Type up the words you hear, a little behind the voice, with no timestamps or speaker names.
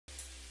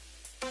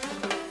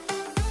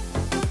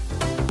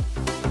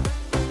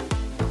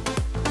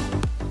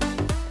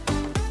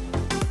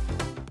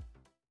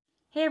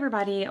Hey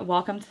everybody,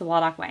 welcome to the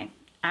𝐂𝐸𝐿 Way.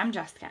 I'm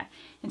Jessica,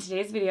 and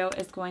today's video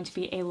is going to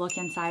be a look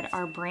inside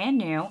our brand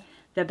new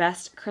The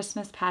Best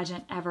Christmas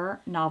Pageant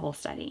Ever novel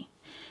study.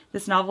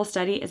 This novel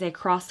study is a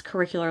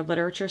cross-curricular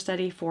literature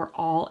study for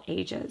all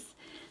ages.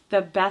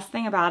 The best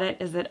thing about it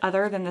is that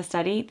other than the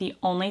study, the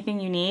only thing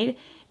you need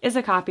is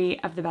a copy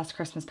of The Best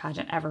Christmas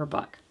Pageant Ever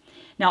book.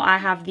 Now I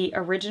have the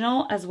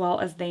original as well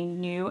as the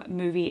new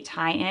movie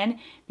tie-in.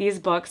 These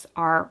books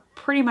are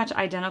pretty much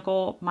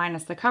identical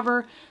minus the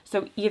cover,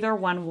 so either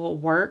one will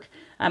work.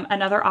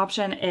 Another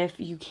option, if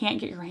you can't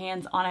get your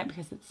hands on it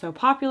because it's so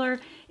popular,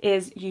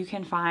 is you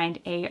can find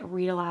a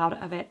read aloud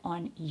of it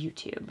on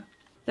YouTube.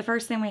 The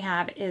first thing we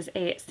have is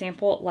a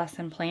sample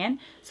lesson plan.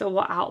 So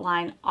we'll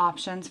outline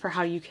options for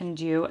how you can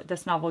do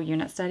this novel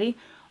unit study,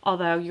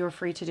 although you're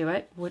free to do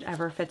it,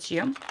 whatever fits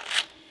you.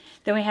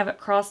 Then we have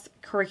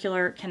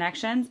cross-curricular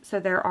connections. So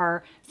there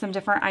are some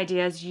different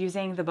ideas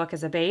using the book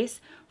as a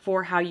base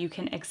for how you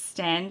can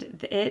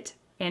extend it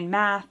in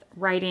math,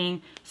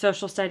 writing,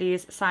 social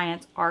studies,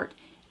 science, art,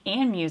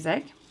 and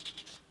music.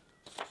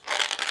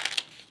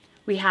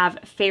 We have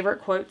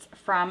favorite quotes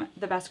from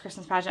The Best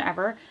Christmas Pageant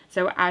Ever.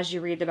 So as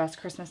you read The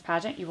Best Christmas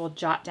Pageant, you will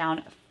jot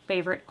down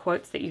favorite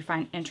quotes that you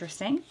find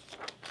interesting.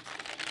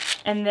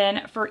 And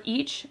then for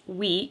each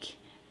week,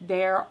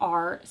 there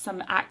are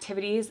some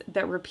activities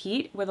that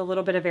repeat with a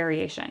little bit of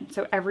variation.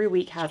 So every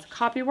week has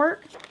copy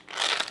work,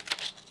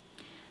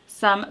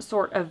 some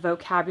sort of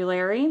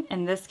vocabulary.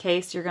 In this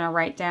case, you're going to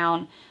write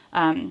down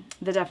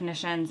the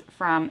definitions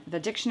from the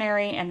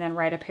dictionary and then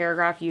write a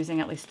paragraph using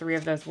at least 3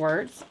 of those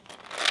words.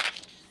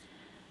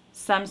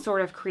 Some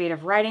sort of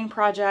creative writing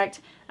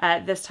project.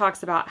 This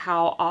talks about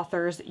how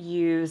authors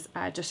use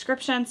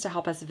descriptions to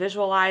help us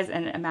visualize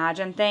and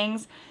imagine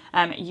things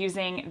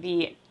using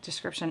the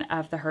description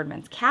of the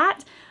herdman's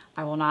cat.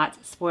 I will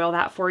not spoil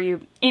that for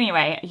you.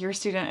 Anyway, your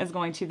student is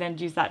going to then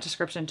use that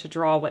description to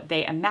draw what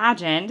they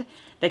imagined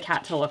the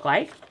cat to look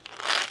like.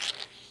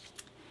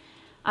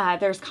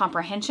 There's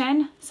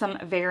comprehension, some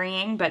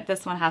varying, but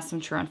this one has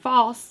some true and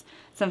false,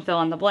 some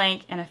fill in the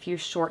blank, and a few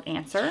short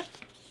answer.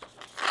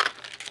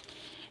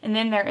 And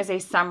then there is a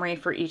summary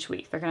for each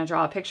week. They're going to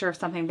draw a picture of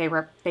something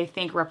they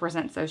think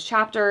represents those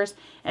chapters.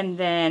 And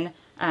then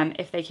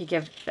if they could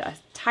give the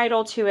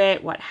title to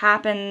it, what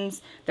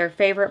happens, their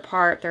favorite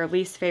part, their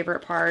least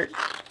favorite part.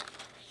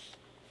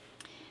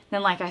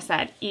 Then, like I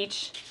said,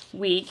 each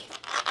week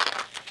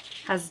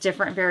has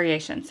different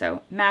variations.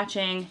 So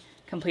matching,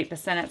 complete the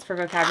sentence for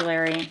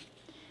vocabulary.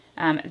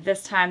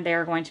 This time they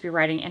are going to be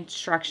writing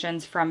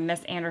instructions from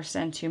Miss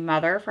Anderson to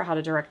Mother for how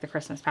to direct the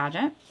Christmas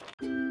pageant.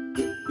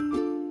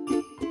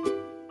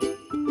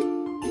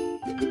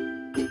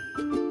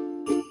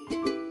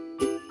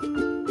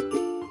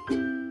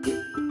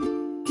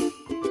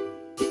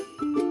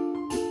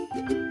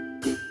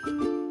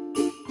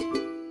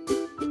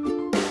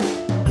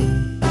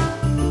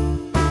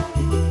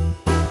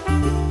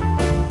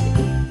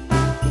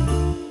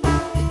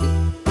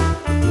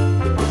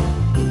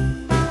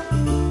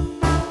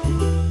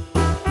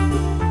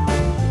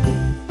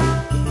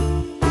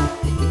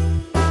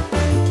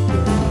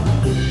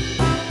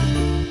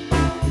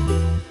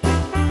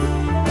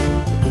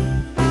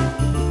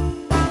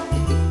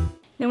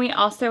 Then we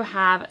also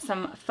have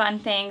some fun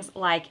things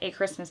like a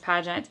Christmas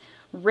pageant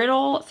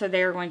riddle. So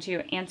they're going to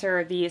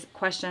answer these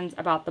questions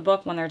about the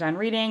book when they're done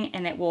reading,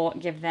 and it will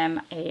give them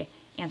an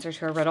answer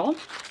to a riddle.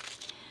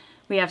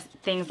 We have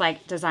things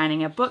like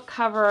designing a book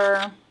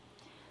cover,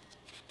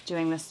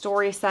 doing the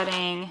story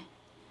setting,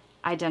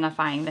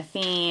 identifying the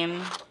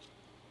theme,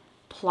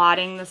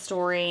 plotting the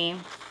story,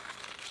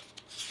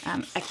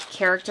 a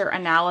character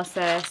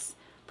analysis,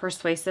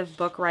 persuasive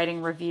book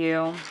writing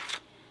review,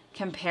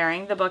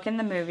 comparing the book and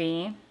the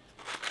movie.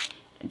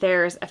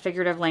 There's a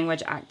figurative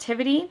language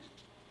activity,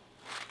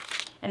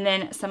 and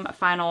then some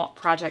final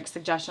project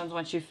suggestions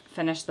once you've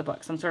finished the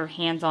book, some sort of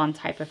hands-on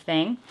type of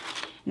thing.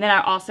 And then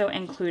I also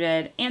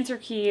included answer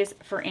keys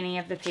for any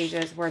of the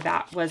pages where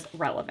that was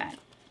relevant.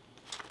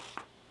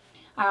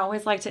 I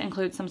always like to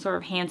include some sort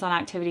of hands-on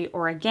activity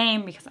or a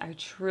game because I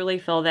truly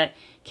feel that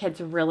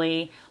kids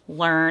really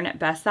learn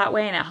best that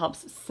way, and it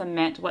helps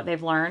cement what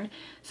they've learned.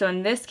 So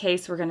in this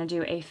case, we're going to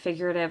do a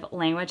figurative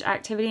language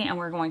activity, and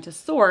we're going to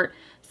sort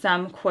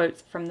some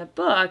quotes from the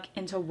book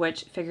into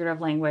which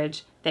figurative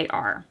language they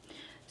are.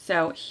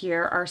 So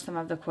here are some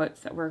of the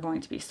quotes that we're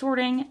going to be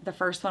sorting. The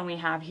first one we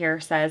have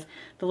here says,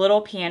 "The little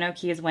piano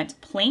keys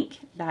went plink."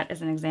 That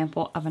is an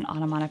example of an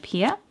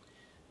onomatopoeia.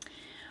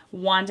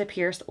 "Wanda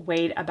Pierce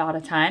weighed about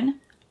a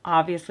ton."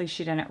 Obviously,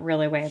 she didn't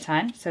really weigh a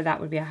ton, so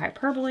that would be a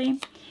hyperbole.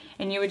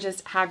 And you would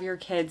just have your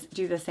kids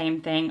do the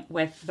same thing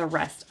with the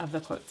rest of the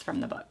quotes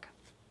from the book.